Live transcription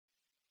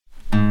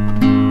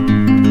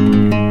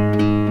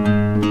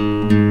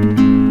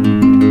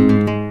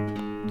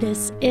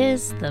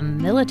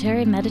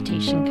Military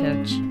Meditation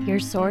Coach, your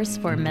source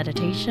for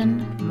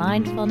meditation,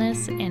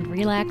 mindfulness, and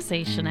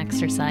relaxation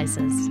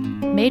exercises.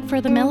 Made for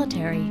the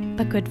military,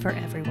 but good for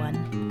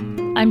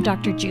everyone. I'm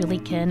Dr. Julie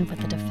Kinn with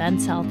the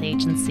Defense Health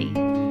Agency,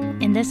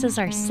 and this is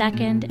our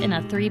second in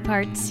a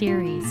three-part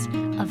series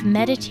of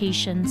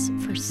meditations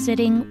for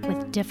sitting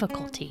with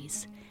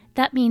difficulties.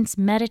 That means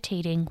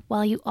meditating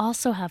while you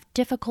also have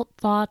difficult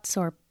thoughts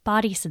or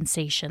body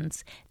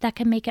sensations that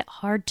can make it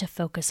hard to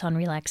focus on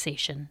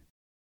relaxation.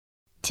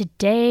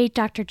 Today,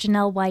 Dr.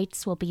 Genelle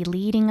Weits will be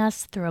leading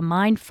us through a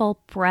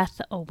mindful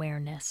breath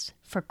awareness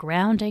for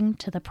grounding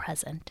to the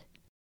present.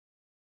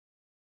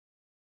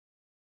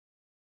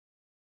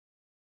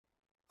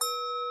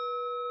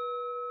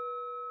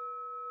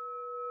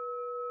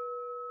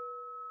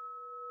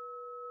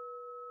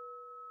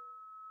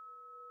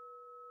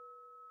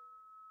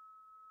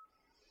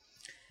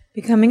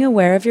 Becoming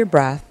aware of your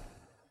breath.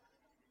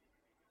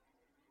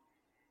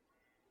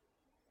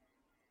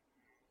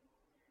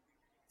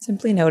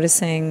 Simply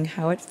noticing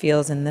how it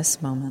feels in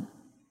this moment.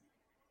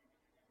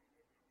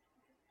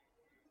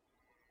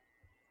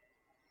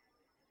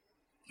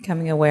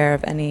 Becoming aware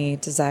of any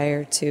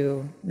desire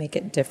to make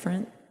it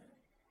different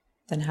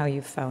than how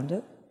you found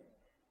it.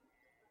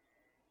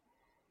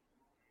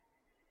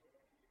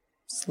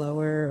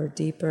 Slower or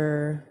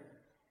deeper.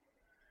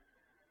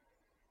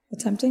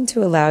 Attempting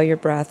to allow your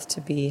breath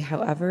to be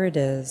however it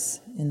is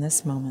in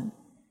this moment.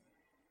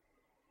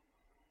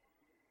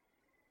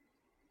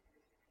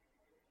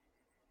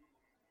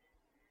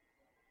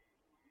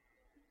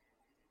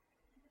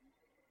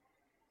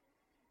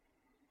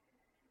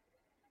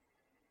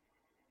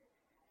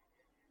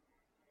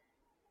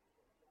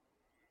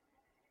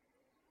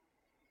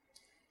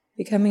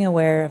 Becoming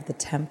aware of the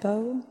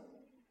tempo,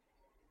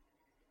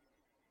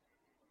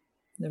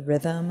 the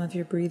rhythm of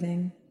your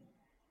breathing.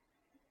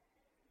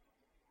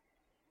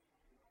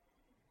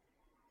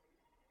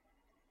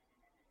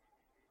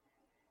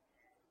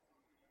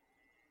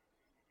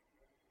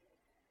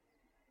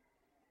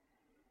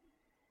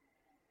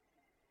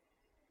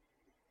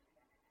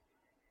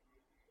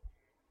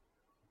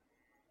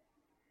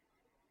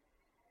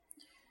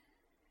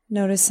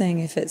 Noticing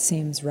if it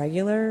seems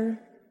regular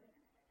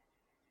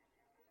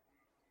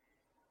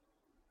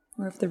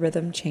or if the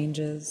rhythm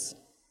changes.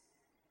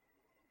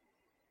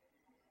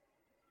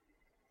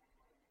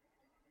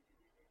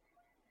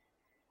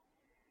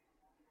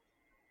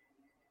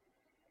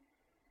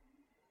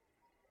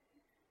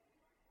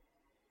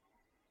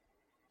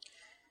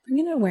 Bring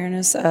an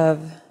awareness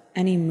of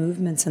any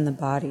movements in the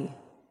body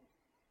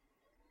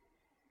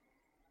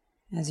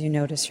as you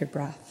notice your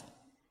breath.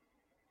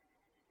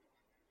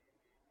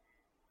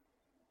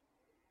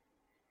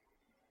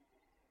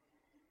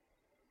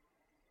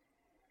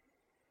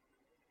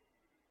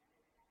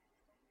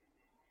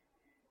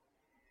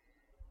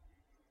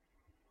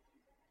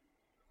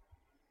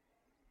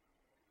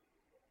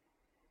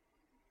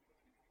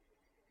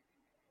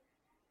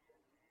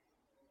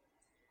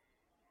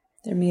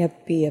 There may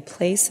be a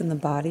place in the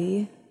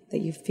body that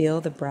you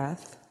feel the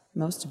breath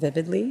most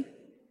vividly.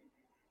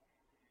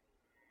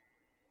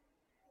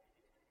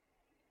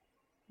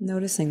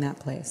 Noticing that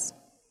place.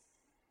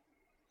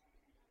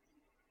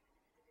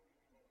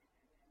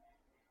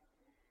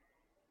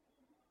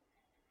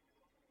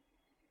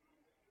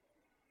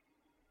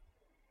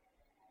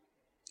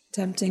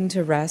 Attempting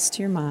to rest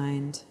your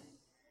mind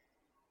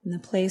in the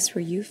place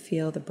where you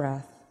feel the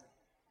breath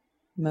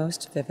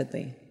most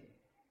vividly.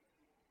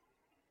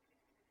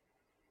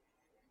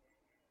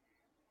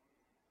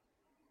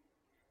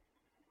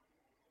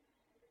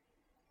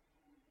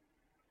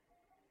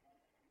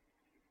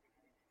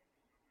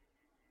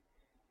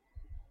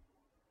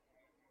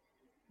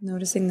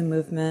 Noticing the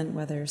movement,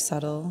 whether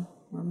subtle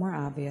or more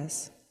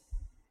obvious.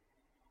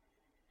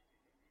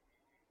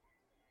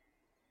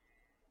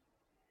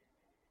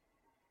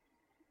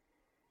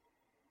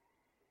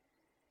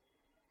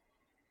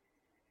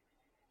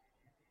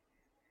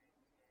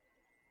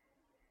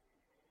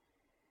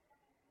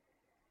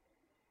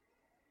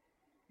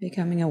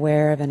 Becoming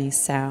aware of any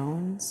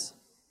sounds.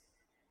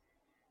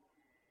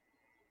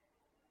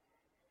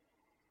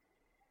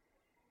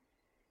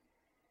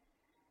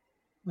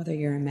 Whether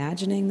you're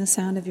imagining the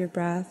sound of your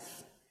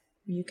breath,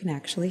 or you can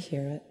actually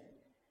hear it.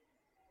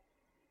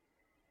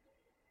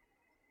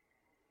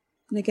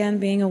 And again,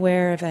 being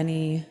aware of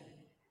any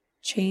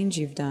change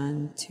you've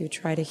done to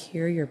try to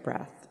hear your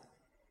breath,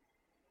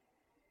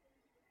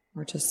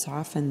 or to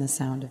soften the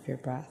sound of your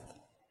breath.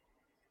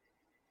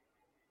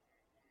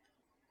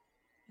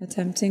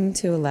 Attempting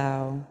to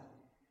allow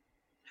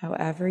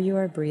however you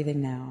are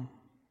breathing now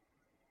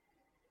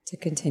to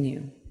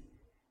continue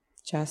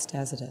just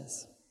as it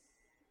is.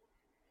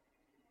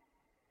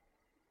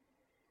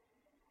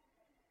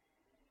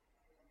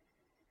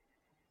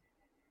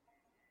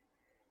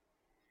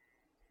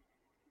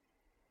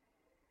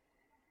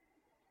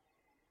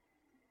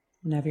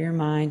 Whenever your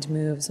mind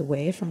moves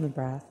away from the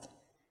breath,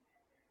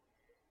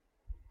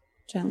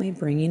 gently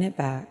bringing it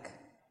back.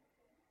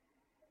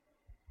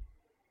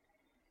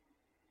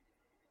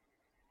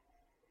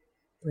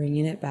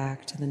 Bringing it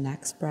back to the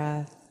next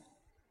breath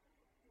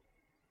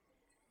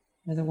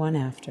or the one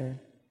after.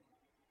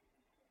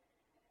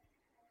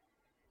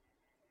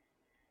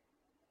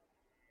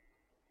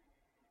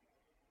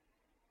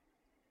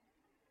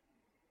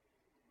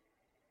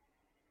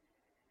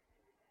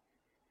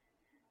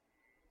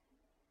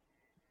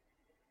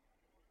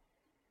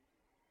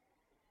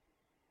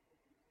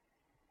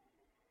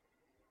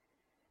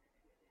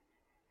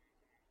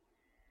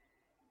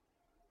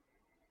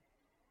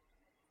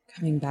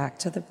 Coming back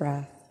to the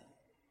breath.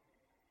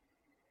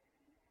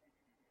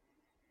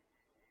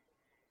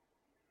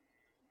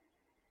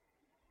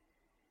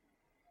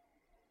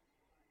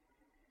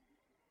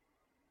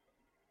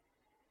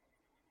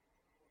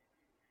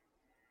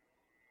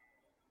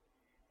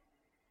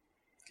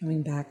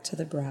 Coming back to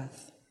the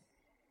breath.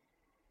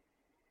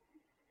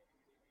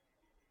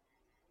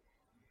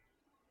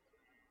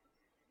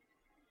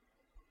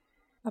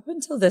 Up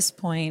until this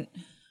point,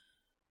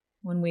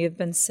 when we have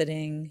been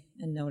sitting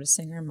and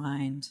noticing our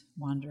mind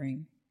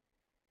wandering,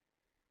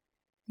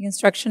 the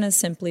instruction has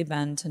simply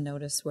been to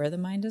notice where the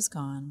mind has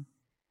gone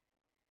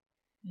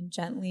and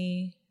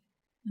gently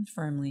and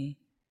firmly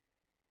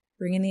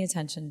bringing the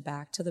attention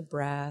back to the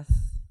breath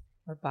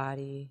or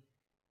body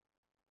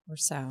or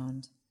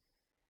sound,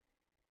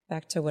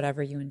 back to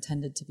whatever you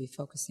intended to be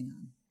focusing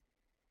on.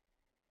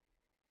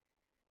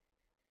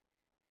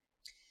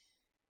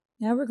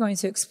 Now we're going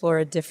to explore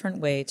a different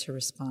way to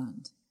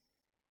respond.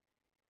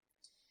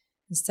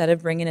 Instead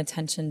of bringing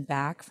attention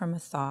back from a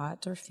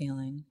thought or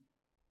feeling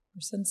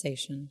or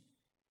sensation,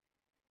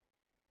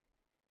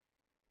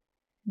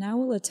 now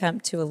we'll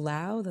attempt to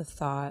allow the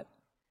thought,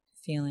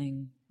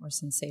 feeling, or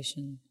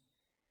sensation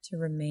to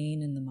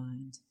remain in the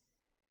mind.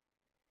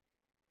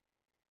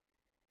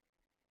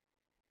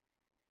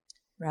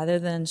 Rather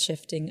than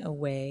shifting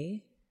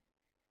away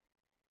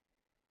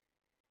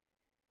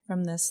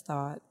from this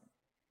thought,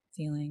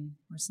 feeling,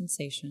 or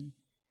sensation,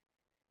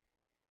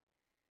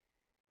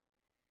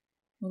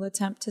 we'll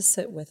attempt to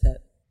sit with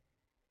it,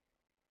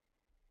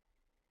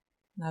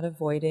 not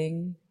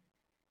avoiding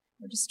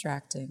or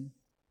distracting,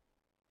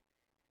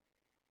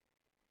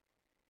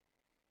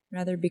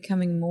 rather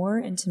becoming more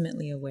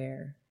intimately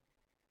aware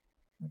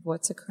of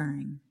what's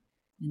occurring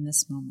in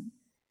this moment.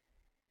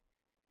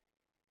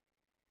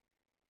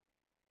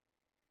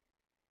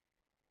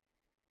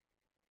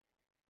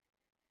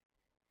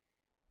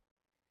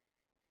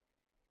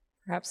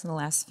 Perhaps in the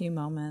last few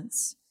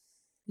moments,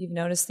 you've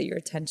noticed that your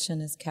attention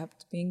is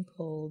kept being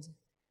pulled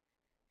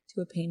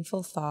to a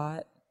painful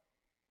thought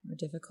or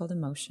difficult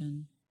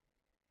emotion,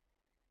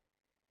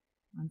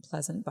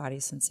 unpleasant body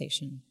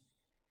sensation.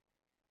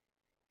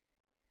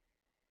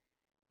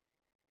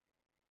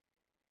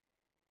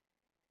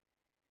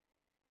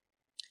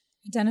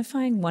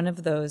 Identifying one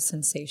of those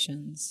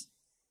sensations,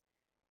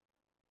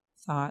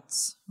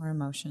 thoughts, or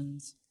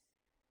emotions,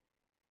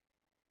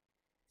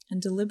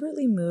 and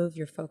deliberately move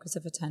your focus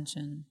of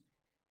attention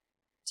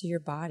to your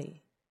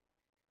body.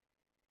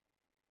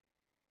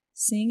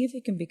 Seeing if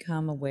you can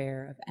become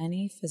aware of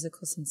any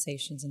physical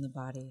sensations in the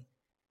body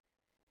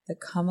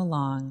that come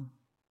along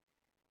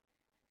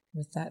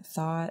with that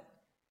thought,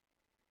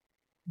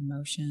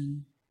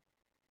 emotion,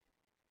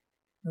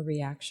 or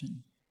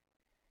reaction.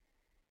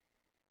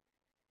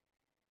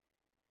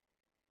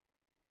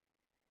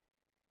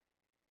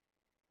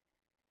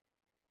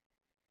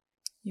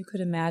 You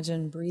could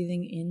imagine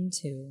breathing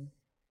into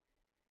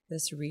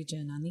this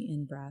region on the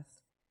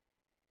in-breath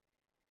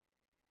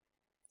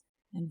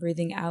and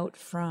breathing out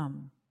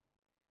from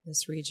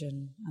this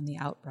region on the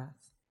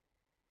out-breath.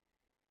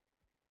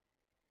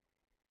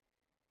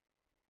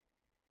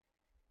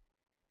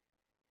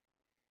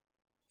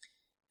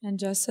 And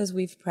just as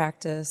we've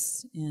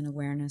practiced in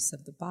awareness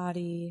of the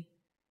body,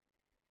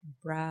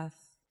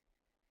 breath,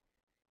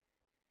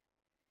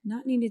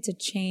 not needed to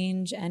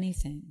change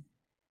anything.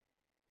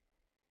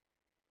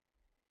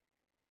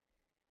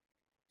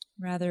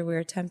 Rather, we're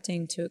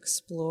attempting to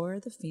explore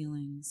the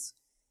feelings,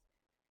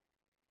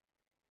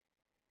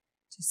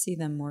 to see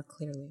them more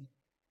clearly.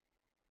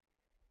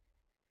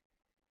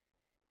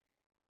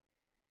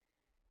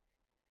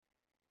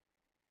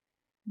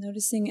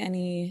 Noticing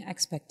any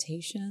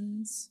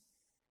expectations,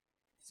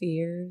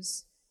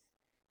 fears,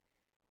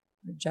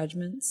 or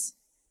judgments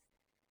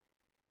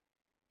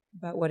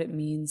about what it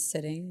means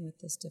sitting with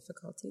this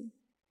difficulty.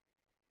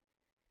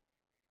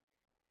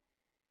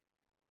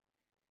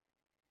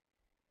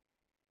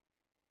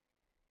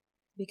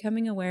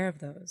 Becoming aware of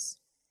those,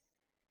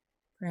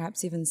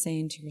 perhaps even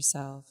saying to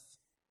yourself,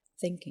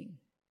 thinking,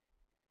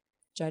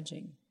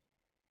 judging,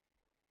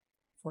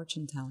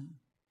 fortune-telling.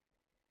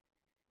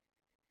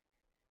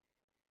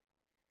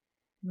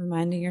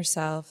 Reminding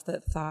yourself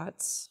that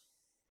thoughts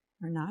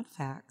are not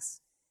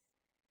facts.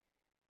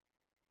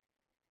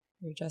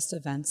 They're just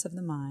events of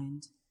the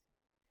mind.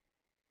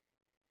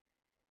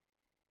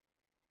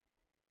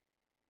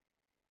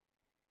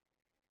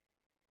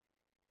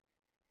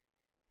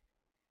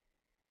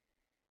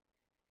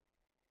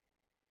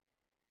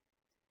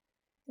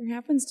 There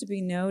happens to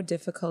be no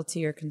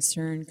difficulty or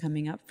concern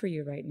coming up for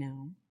you right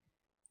now,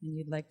 and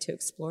you'd like to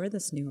explore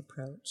this new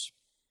approach.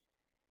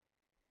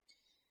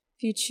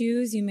 If you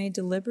choose, you may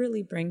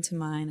deliberately bring to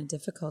mind a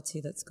difficulty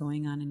that's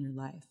going on in your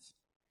life.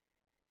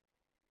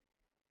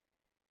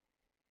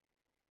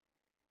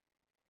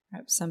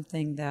 Perhaps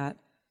something that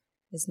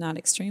is not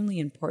extremely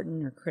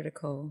important or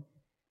critical,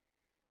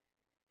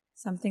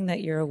 something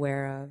that you're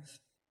aware of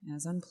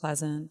as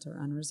unpleasant or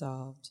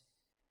unresolved.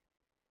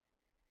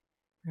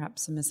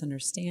 Perhaps a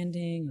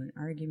misunderstanding or an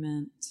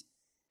argument,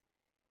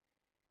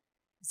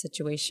 a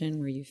situation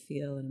where you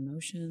feel an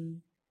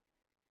emotion.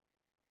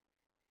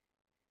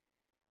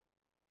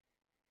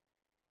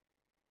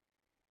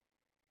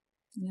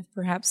 And if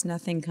perhaps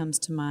nothing comes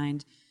to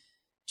mind,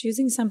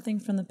 choosing something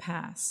from the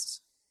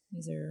past,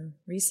 either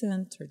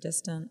recent or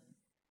distant,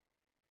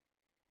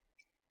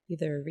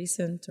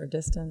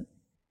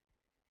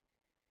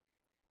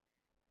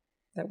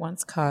 that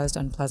once caused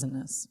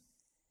unpleasantness.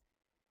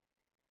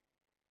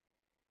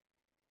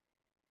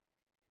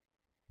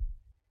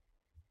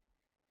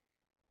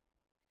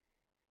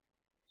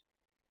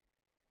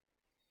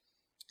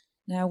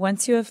 Now,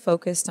 once you have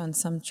focused on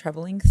some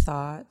troubling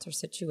thought or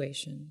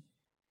situation,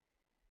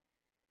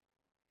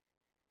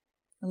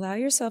 allow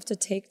yourself to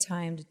take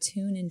time to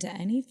tune into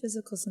any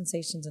physical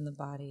sensations in the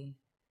body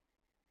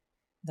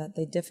that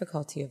the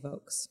difficulty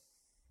evokes.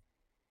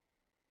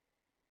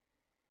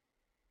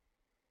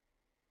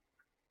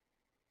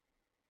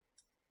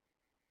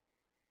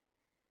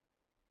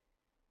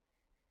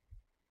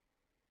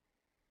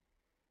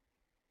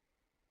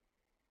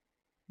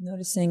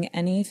 Noticing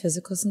any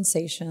physical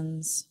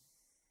sensations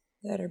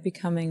that are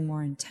becoming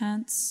more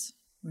intense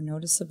or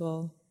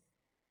noticeable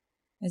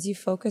as you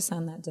focus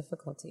on that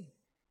difficulty.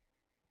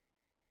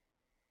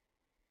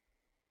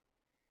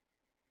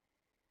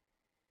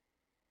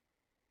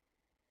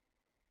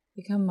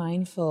 Become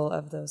mindful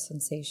of those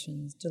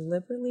sensations,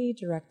 deliberately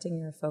directing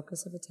your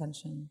focus of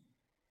attention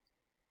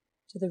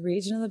to the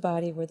region of the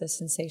body where the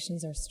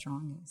sensations are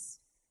strongest.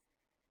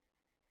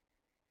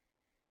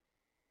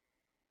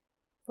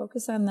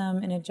 Focus on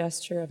them in a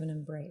gesture of an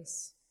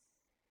embrace,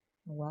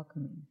 a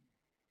welcoming.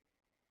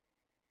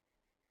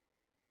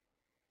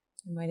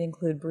 It might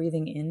include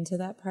breathing into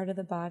that part of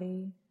the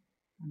body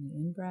on the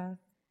in-breath,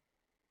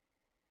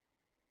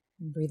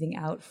 and breathing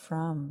out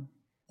from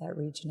that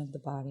region of the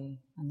body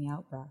on the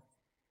out-breath.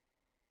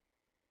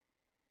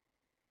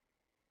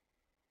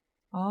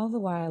 All the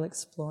while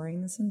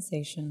exploring the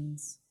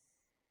sensations,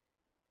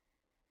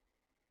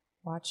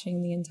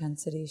 watching the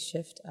intensity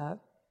shift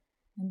up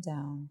and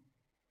down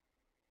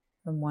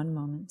from one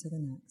moment to the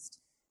next.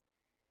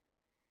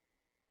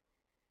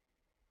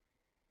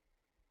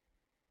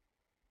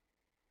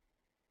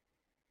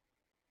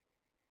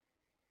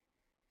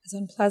 As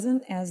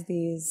unpleasant as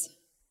these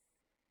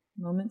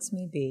moments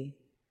may be,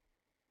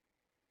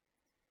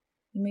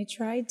 you may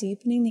try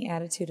deepening the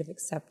attitude of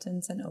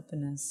acceptance and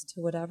openness to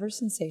whatever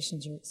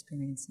sensations you're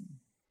experiencing.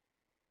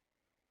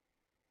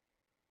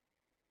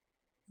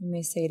 You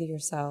may say to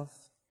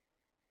yourself,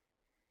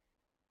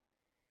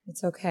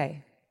 "It's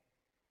okay.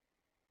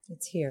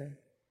 It's here.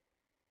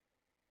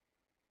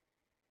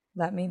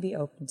 Let me be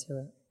open to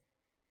it."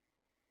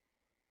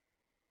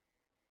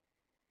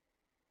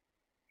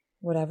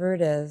 Whatever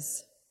it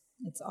is,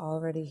 it's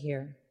already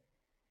here.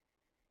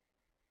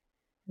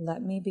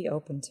 Let me be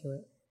open to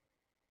it.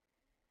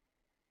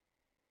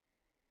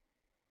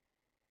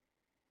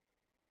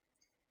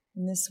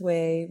 In this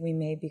way, we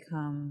may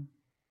become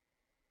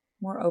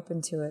more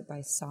open to it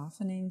by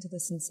softening to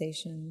the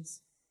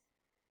sensations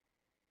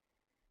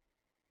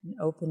and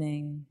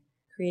opening,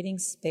 creating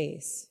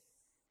space,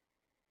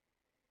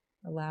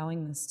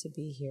 allowing this to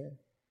be here.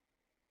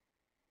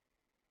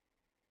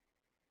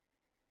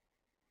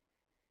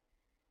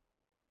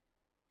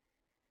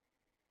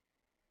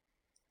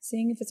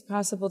 Seeing if it's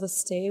possible to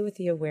stay with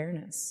the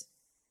awareness,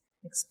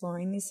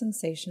 exploring these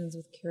sensations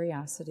with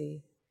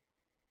curiosity,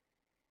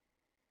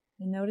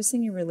 and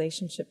noticing your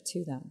relationship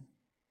to them.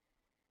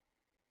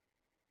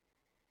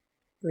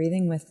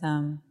 Breathing with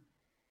them,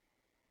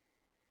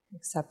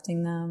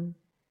 accepting them,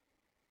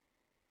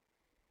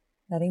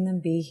 letting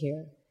them be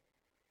here,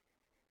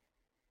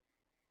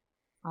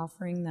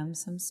 offering them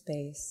some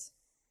space,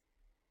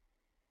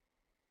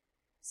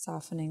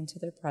 softening to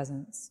their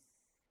presence,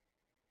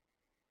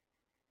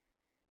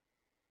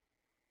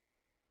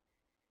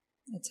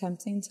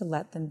 attempting to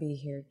let them be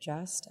here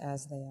just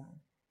as they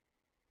are.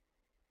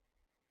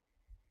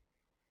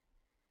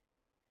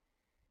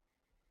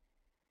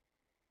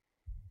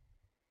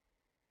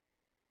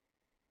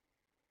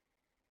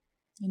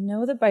 And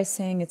know that by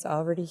saying it's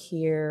already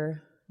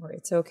here or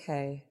it's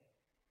okay,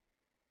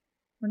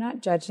 we're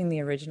not judging the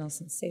original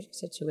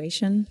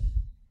situation.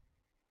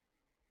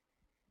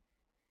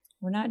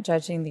 We're not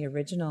judging the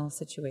original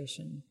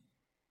situation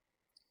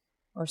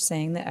or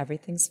saying that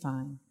everything's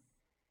fine.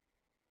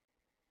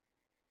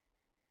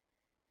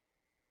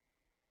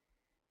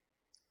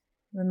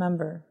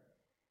 Remember,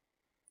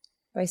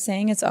 by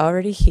saying it's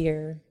already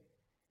here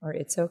or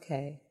it's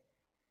okay,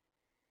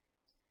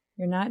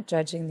 you're not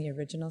judging the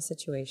original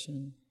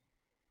situation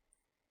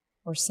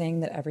or saying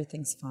that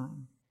everything's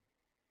fine.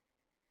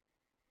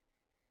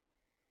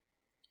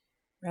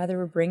 Rather,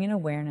 we're bringing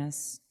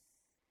awareness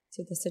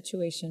to the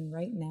situation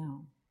right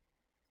now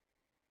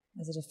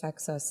as it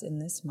affects us in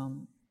this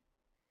moment.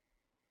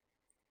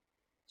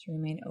 To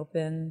remain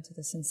open to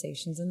the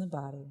sensations in the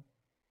body,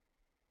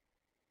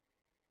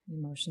 the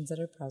emotions that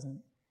are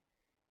present.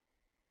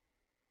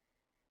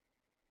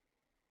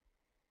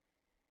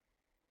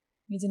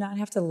 We do not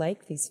have to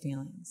like these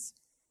feelings.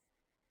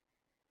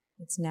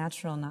 It's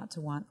natural not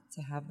to want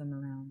to have them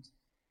around.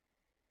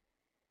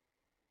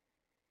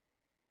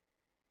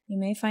 You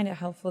may find it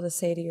helpful to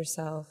say to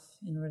yourself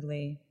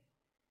inwardly,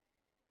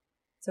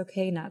 it's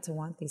okay not to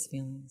want these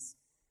feelings.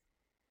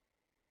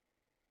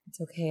 It's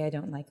okay I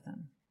don't like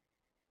them.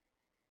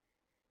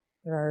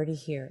 They're already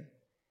here.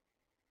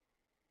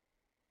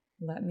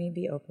 Let me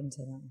be open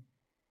to them.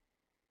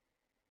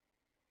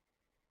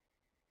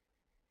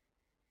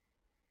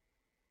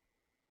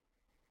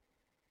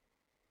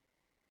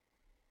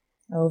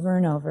 Over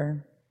and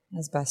over,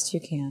 as best you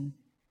can,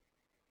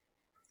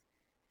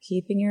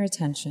 keeping your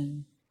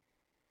attention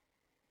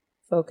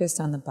focused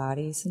on the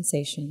body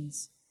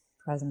sensations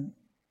present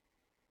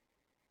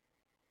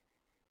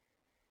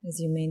as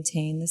you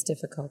maintain this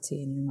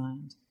difficulty in your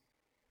mind.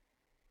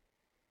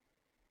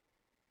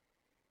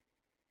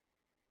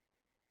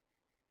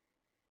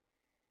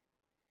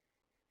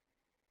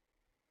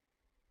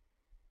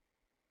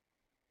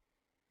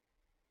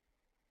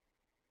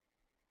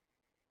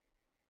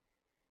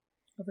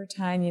 Over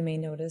time, you may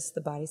notice the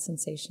body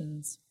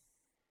sensations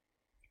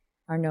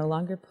are no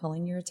longer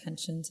pulling your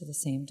attention to the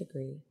same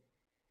degree.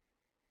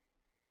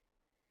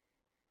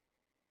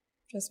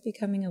 Just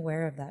becoming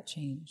aware of that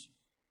change.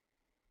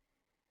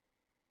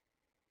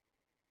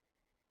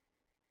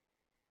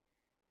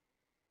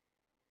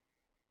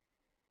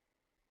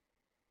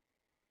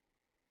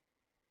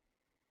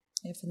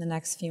 If in the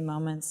next few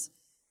moments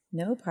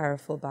no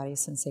powerful body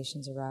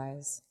sensations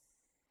arise,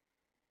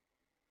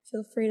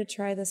 feel free to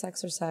try this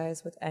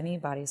exercise with any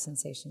body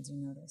sensations you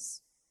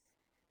notice,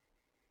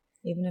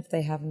 even if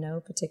they have no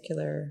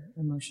particular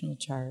emotional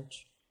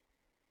charge.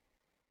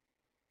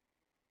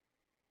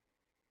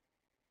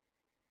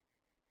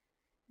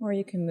 Or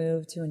you can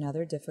move to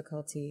another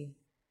difficulty,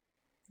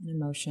 an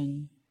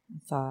emotion,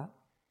 a thought,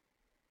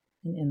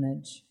 an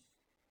image,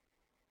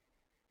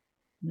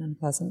 an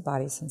unpleasant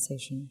body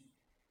sensation.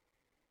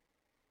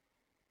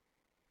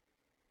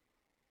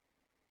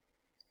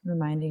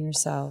 Reminding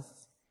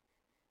yourself,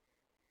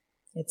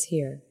 it's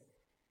here.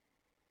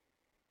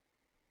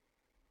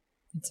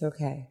 It's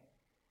okay.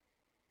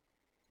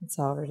 It's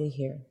already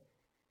here.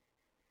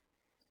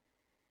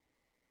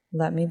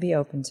 Let me be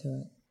open to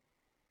it.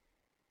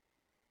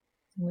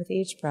 And with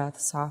each breath,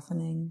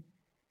 softening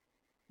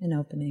and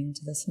opening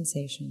to the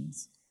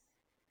sensations,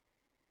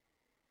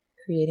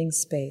 creating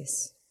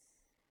space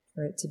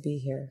for it to be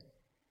here,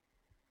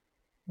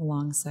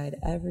 alongside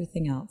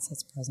everything else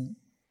that's present.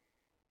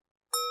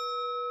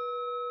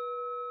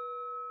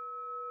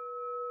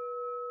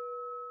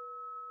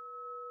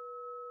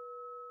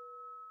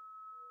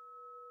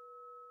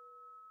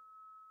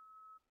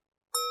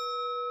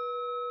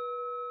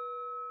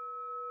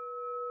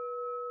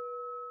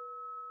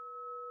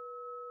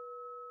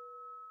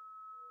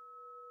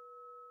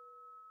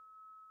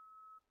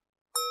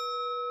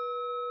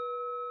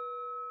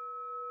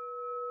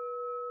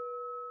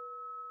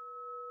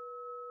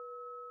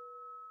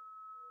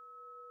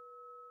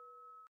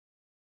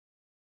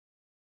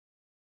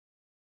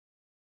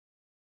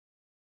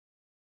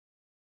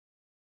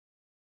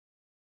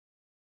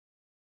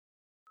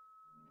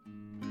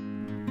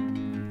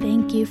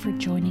 Thank you for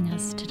joining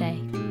us today.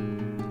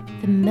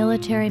 The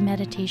Military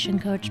Meditation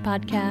Coach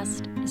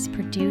podcast is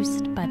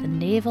produced by the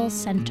Naval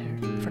Center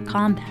for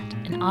Combat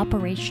and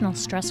Operational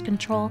Stress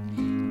Control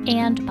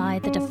and by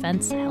the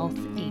Defense Health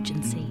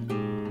Agency.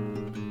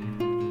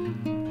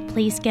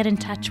 Please get in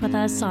touch with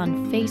us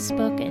on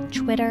Facebook and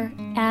Twitter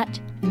at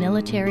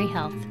Military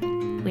Health.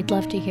 We'd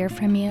love to hear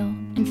from you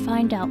and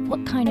find out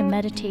what kind of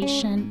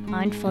meditation,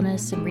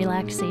 mindfulness, and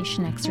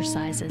relaxation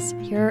exercises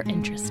you're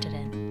interested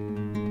in.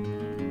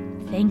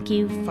 Thank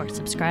you for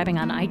subscribing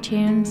on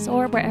iTunes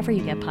or wherever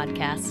you get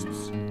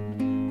podcasts.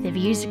 The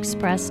views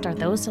expressed are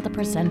those of the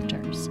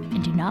presenters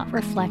and do not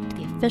reflect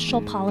the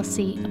official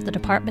policy of the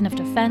Department of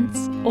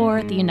Defense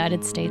or the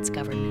United States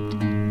government.